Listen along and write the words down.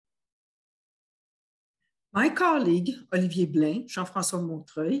My colleague, Olivier Blain, Jean-François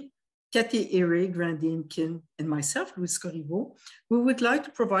Montreuil, Cathy Ehrig, Randy Inkin, and myself, Louise Corriveau, we would like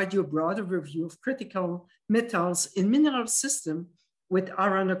to provide you a broader review of critical metals in mineral system with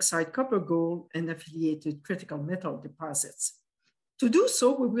iron oxide, copper, gold, and affiliated critical metal deposits. To do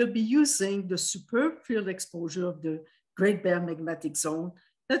so, we will be using the superb field exposure of the Great Bear Magmatic Zone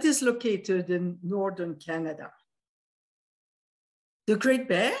that is located in northern Canada. The Great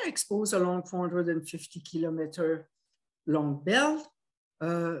Bear, exposed along 450-kilometer long belt,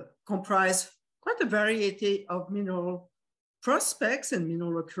 comprise quite a variety of mineral prospects and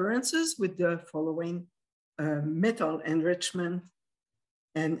mineral occurrences with the following metal enrichment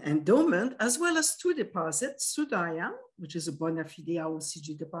and endowment, as well as two deposits, Sudayan, which is a bona fide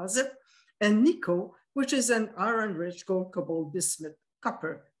IOCG deposit, and Nico, which is an iron-rich gold, cobalt, bismuth,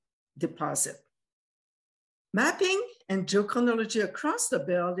 copper deposit. Mapping and geochronology across the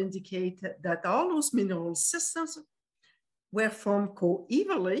belt indicate that all those mineral systems were formed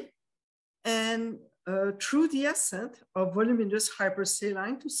coevally and through the ascent of voluminous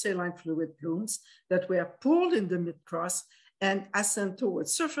hypersaline to saline fluid plumes that were pulled in the mid-crust and ascend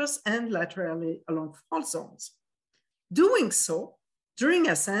towards surface and laterally along fault zones. Doing so, during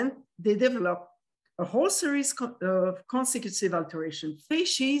ascent, they developed a whole series of consecutive alteration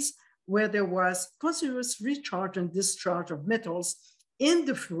phases where there was continuous recharge and discharge of metals in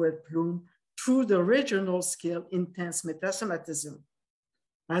the fluid plume through the regional scale intense metasomatism.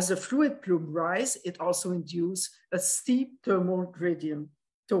 As the fluid plume rise, it also induced a steep thermal gradient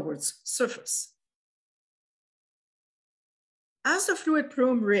towards surface. As the fluid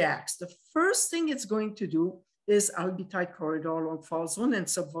plume reacts, the first thing it's going to do is albitite corridor along fault zone and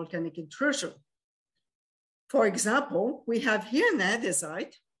subvolcanic intrusion. For example, we have here an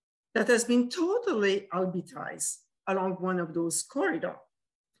andesite that has been totally albitized along one of those corridors.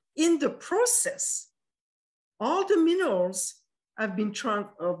 In the process, all the minerals have been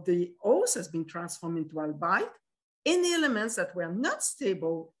of the ores has been transformed into albite. Any elements that were not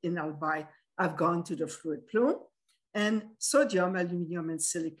stable in albite have gone to the fluid plume, and sodium, aluminum, and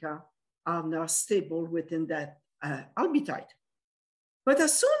silica are now stable within that albitite. But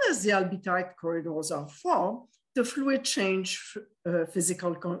as soon as the albitite corridors are formed, the fluid change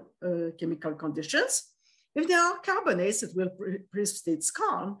physical chemical conditions. If there are carbonates, it will precipitate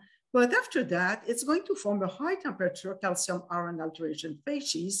skarn, but after that, it's going to form a high temperature calcium iron alteration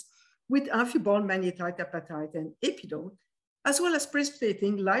phase with amphibole, magnetite, apatite, and epidote, as well as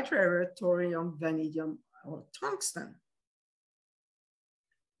precipitating light rare thorium, vanadium, or tungsten.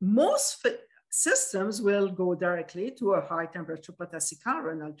 Most systems will go directly to a high temperature potassic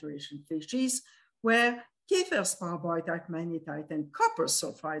iron alteration phase where K feldspar, biotite, magnetite, and copper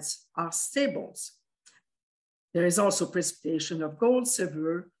sulfides are stables. There is also precipitation of gold,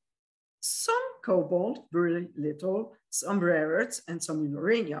 silver, some cobalt, very little, some rare earths, and some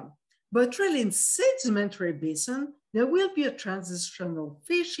uranium. But really in sedimentary basin, there will be a transitional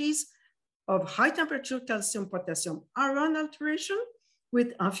phase of high temperature calcium, potassium, iron alteration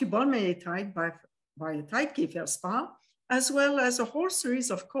with amphibole, magnetite, biotite, K feldspar, as well as a whole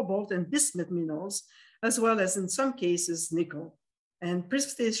series of cobalt and bismuth minerals, as well as in some cases, nickel, and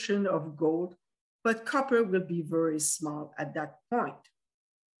precipitation of gold, but copper will be very small at that point.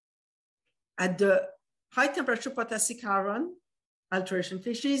 At the high temperature potassic iron alteration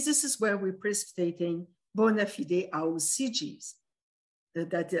phase, this is where we're precipitating bona fide IOCGs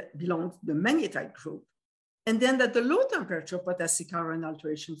that belong to the magnetite group. And then at the low temperature potassic iron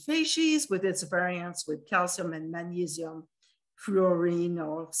alteration phase with its variants with calcium and magnesium, fluorine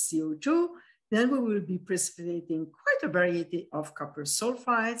or CO2, then we will be precipitating quite a variety of copper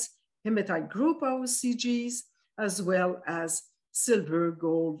sulfides, hematite group IOCGs, as well as silver,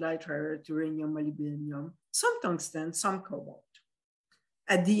 gold, light rare earth, uranium, molybdenum, some tungsten, some cobalt.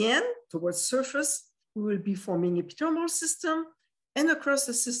 At the end, towards surface, we will be forming epithermal system, and across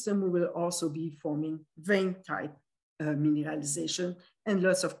the system, we will also be forming vein type mineralization and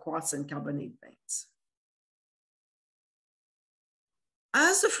lots of quartz and carbonate veins.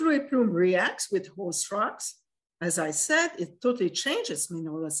 As the fluid plume reacts with host rocks, as I said, it totally changes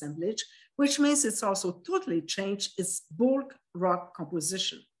mineral assemblage, which means it's also totally changed its bulk rock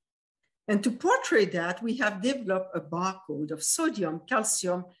composition. And to portray that, we have developed a barcode of sodium,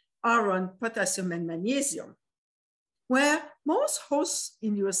 calcium, iron, potassium, and magnesium, where most host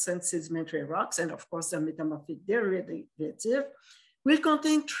inuescent sedimentary rocks, and of course the metamorphic derivative, will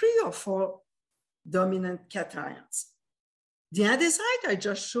contain 3 or 4 dominant cations. The andesite I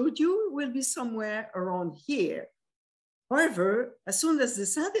just showed you will be somewhere around here. However, as soon as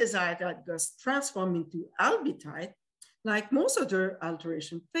this andesite gets transformed into albitite, like most other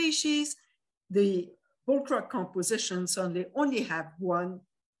alteration phases, bulk rock compositions only have 1,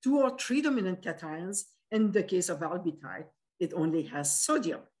 2, or 3 dominant cations. In the case of albitite, it only has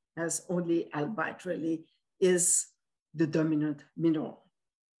sodium, as only albite really is the dominant mineral.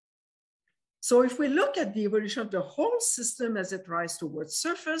 So if we look at the evolution of the whole system as it rises towards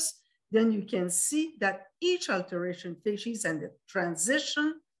surface, then you can see that each alteration species and the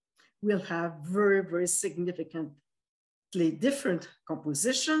transition will have very, very significantly different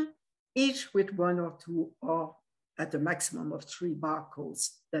composition, each with 1 or 2 or at a maximum of 3 barcodes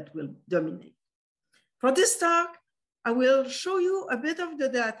that will dominate. For this talk, I will show you a bit of the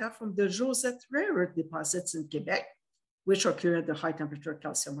data from the Josette rare earth deposits in Quebec, which occur at the high temperature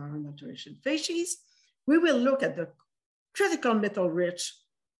calcium iron alteration species. We will look at the critical metal rich,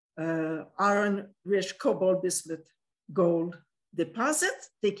 iron rich cobalt, bismuth, gold deposit,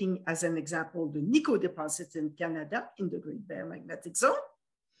 taking as an example the Nico deposit in Canada in the Great Bear Magnetic Zone.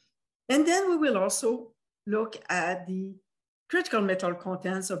 And then we will also look at the critical metal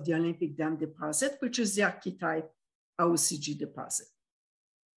contents of the Olympic Dam deposit, which is the archetype IOCG deposit.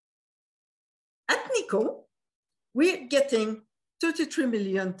 At Nico, we're getting 33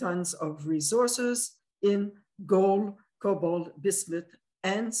 million tons of resources in gold, cobalt, bismuth,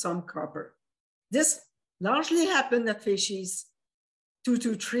 and some copper. This largely happened at species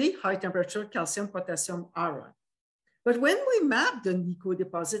 223, high temperature calcium, potassium, iron. But when we map the Nico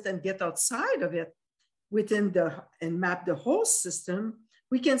deposit and get outside of it and map the host system,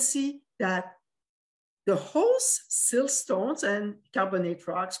 we can see that the host siltstones and carbonate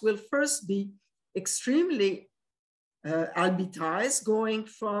rocks will first be extremely albitized, going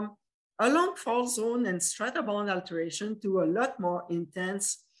from a long fall zone and stratabound alteration to a lot more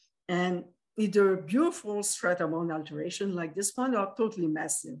intense and either beautiful stratabound alteration like this one or totally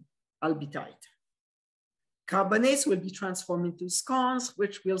massive albitite. Carbonates will be transformed into skarns,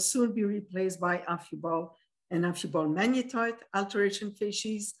 which will soon be replaced by amphibole and amphibole magnetite alteration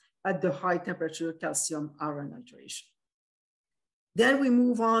species at the high temperature calcium iron alteration. Then we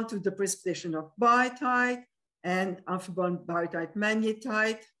move on to the precipitation of biotite and amphibole biotite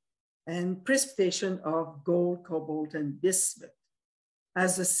magnetite and precipitation of gold, cobalt, and bismuth.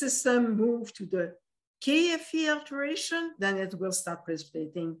 As the system moves to the KFE alteration, then it will start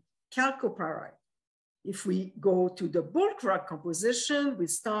precipitating chalcopyrite. If we go to the bulk rock composition, we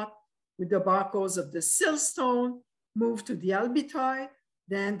start with the barcodes of the siltstone, move to the albitite,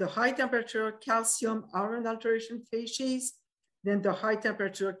 then the high temperature calcium iron alteration species, then the high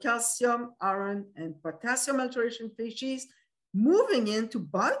temperature calcium, iron, and potassium alteration species, moving into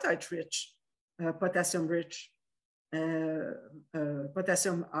biotite-rich, potassium-rich,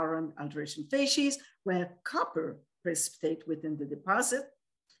 potassium iron alteration species, where copper precipitate within the deposit.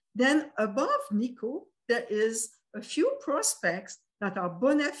 Then above Nico, there is a few prospects that are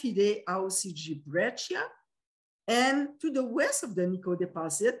bona fide IOCG breccia. And to the west of the Nico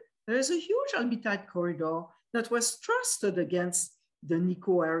deposit, there is a huge albitite corridor that was thrusted against the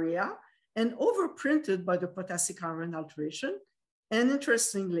Nico area and overprinted by the potassic iron alteration. And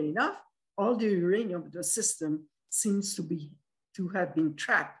interestingly enough, all the uranium of the system seems to have been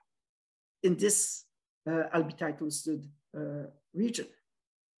trapped in this albitite-hosted region.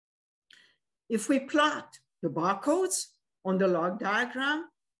 If we plot the barcodes on the log diagram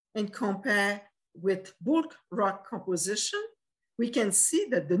and compare with bulk rock composition, we can see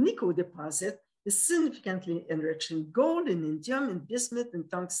that the Nico deposit is significantly enriched in gold, in indium, in bismuth, in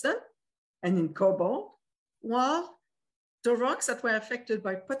tungsten, and in cobalt, while the rocks that were affected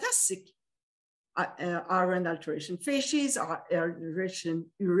by potassic iron alteration species are enriched in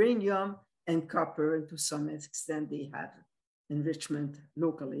uranium and copper, and to some extent they have enrichment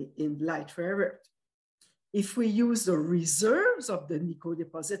locally in light rare earth. If we use the reserves of the Nico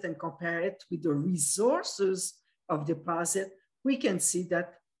deposit and compare it with the resources of deposit, we can see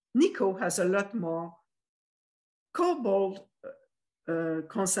that Nico has a lot more cobalt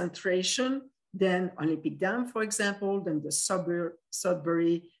concentration than Olympic Dam, for example, than the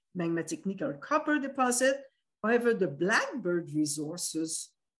Sudbury magmatic nickel copper deposit. However, the Blackbird resources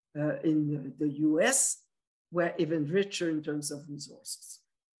in the US were even richer in terms of resources.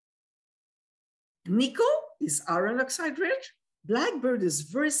 Nico is iron oxide rich. Blackbird is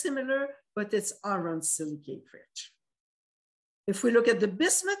very similar, but it's iron silicate rich. If we look at the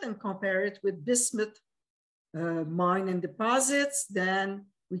bismuth and compare it with bismuth mine and deposits, then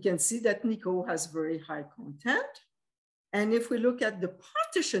we can see that Nico has very high content. And if we look at the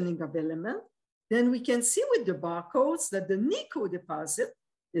partitioning of element, then we can see with the barcodes that the Nico deposit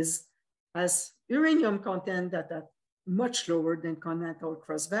has uranium content that are much lower than continental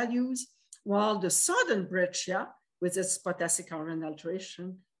cross values, while the southern breccia, with its potassic iron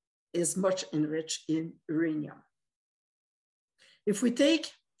alteration, is much enriched in uranium. If we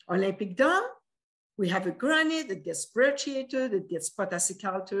take Olympic Dam, we have a granite that gets brecciated, it gets potassic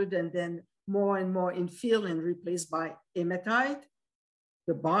altered, and then more and more infilled and replaced by hematite.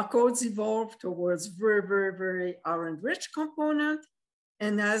 The barcodes evolve towards very, very, very iron-rich component.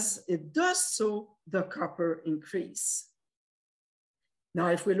 And as it does so, the copper increase. Now,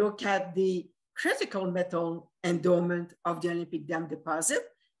 if we look at the critical metal endowment of the Olympic Dam deposit,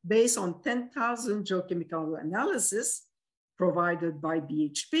 based on 10,000 geochemical analysis provided by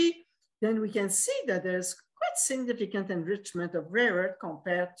BHP, then we can see that there's quite significant enrichment of rare earth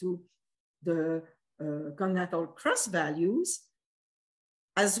compared to the continental crust values,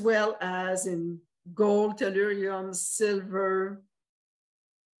 as well as in gold, tellurium, silver,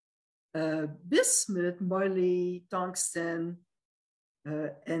 bismuth, moly, tungsten,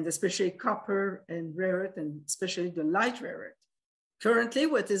 and especially copper and rare earth, and especially the light rare earth. Currently,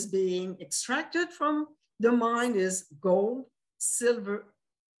 what is being extracted from the mine is gold, silver,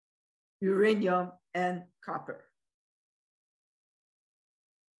 uranium, and copper.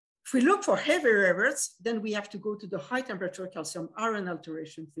 If we look for heavy rare earths, then we have to go to the high temperature calcium iron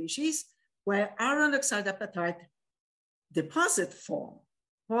alteration species, where iron oxide apatite deposit form.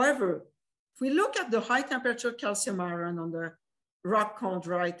 However, if we look at the high temperature calcium iron on the rock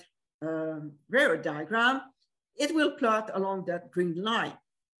chondrite rare earth diagram, it will plot along that green line.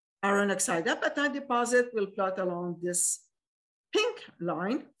 Iron oxide apatite deposit will plot along this pink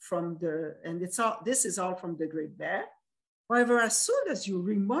line from the, and this is all from the Great Bear. However, as soon as you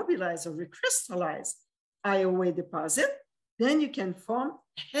remobilize or recrystallize IOA deposit, then you can form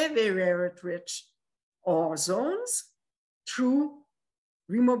heavy rare earth rich ore zones through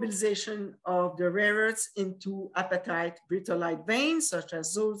remobilization of the rare earths into apatite britolite veins, such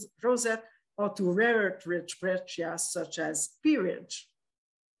as rosette, or to rare earth rich breccias, such as peerage.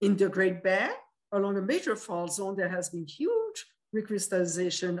 In the Great Bear, along a major fault zone, there has been huge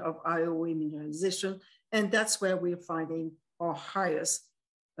recrystallization of IOA mineralization, and that's where we're finding our highest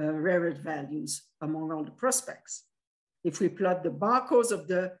rare earth values among all the prospects. If we plot the barcodes of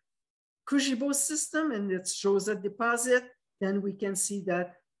the Corriveau system and its Rosette deposit, then we can see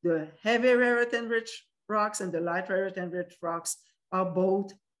that the heavy rare earth enriched rocks and the light rare earth enriched rocks are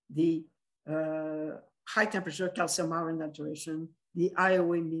both the high temperature calcium iron alteration, the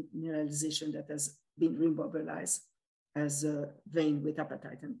IOA mineralization that has been remobilized as a vein with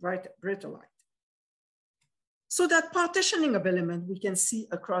apatite and britolite. So that partitioning of element we can see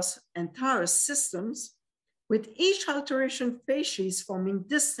across entire systems, with each alteration facies forming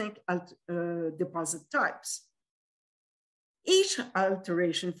distinct deposit types. Each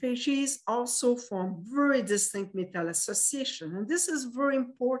alteration facies also form very distinct metal association. And this is very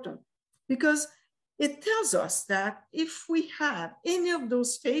important because it tells us that if we have any of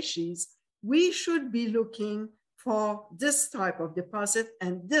those facies, we should be looking for this type of deposit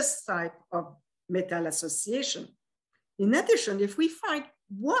and this type of metal association. In addition, if we find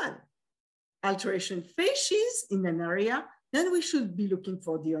one alteration facies in an area, then we should be looking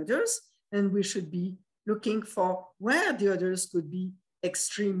for the others, and we should be looking for where the others could be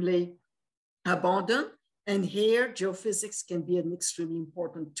extremely abundant. And here, geophysics can be an extremely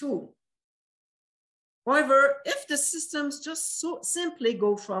important tool. However, if the systems just so simply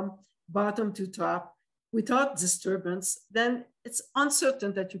go from bottom to top without disturbance, then it's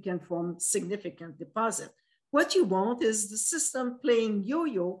uncertain that you can form significant deposit. What you want is the system playing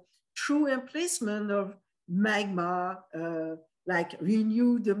yo-yo through emplacement of magma, like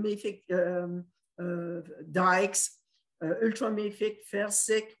renewed mafic dikes, ultramafic,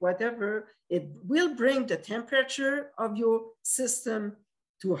 felsic, whatever. It will bring the temperature of your system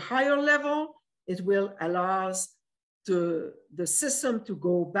to a higher level. It will allow the system to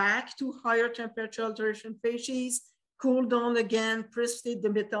go back to higher temperature alteration facies, cool down again, precipitate the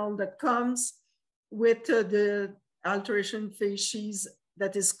metal that comes with the alteration facies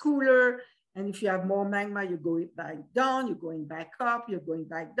that is cooler. And if you have more magma, you're going back down, you're going back up, you're going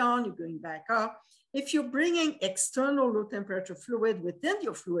back down, you're going back up. If you're bringing external low temperature fluid within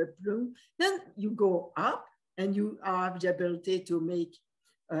your fluid plume, then you go up and you have the ability to make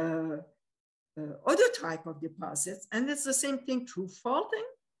other type of deposits. And it's the same thing through faulting.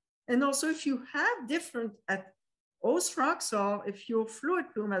 And also if you have different at host rocks, or if your fluid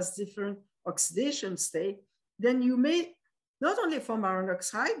plume has different oxidation state, then you may not only form iron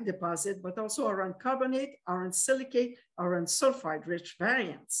oxide deposit, but also iron carbonate, iron silicate, iron sulfide rich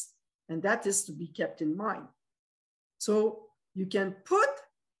variants. And that is to be kept in mind. So you can put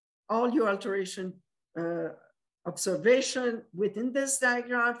all your alteration observation within this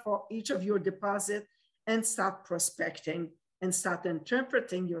diagram for each of your deposit and start prospecting and start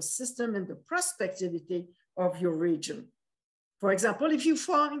interpreting your system and the prospectivity of your region. For example, if you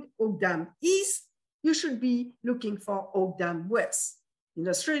find Oak Dam East, you should be looking for Oak Dam West. In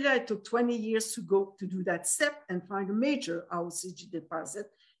Australia, it took 20 years to do that step and find a major IOCG deposit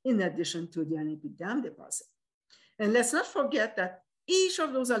in addition to the Olympic Dam deposit. And let's not forget that each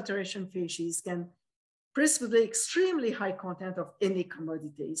of those alteration facies can precipitate extremely high content of any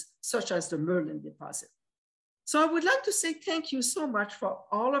commodities, such as the Merlin deposit. So I would like to say thank you so much for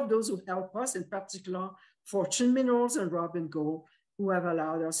all of those who helped us, in particular Fortune Minerals and Robin Gold, who have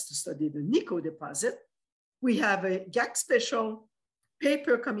allowed us to study the Nico deposit. We have a GAC special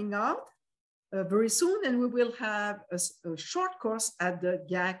paper coming out very soon, and we will have a short course at the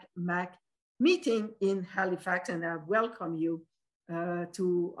GAC-MAC meeting in Halifax, and I welcome you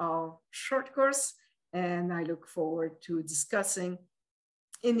to our short course, and I look forward to discussing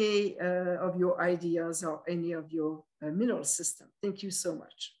any of your ideas or any of your mineral system. Thank you so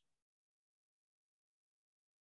much.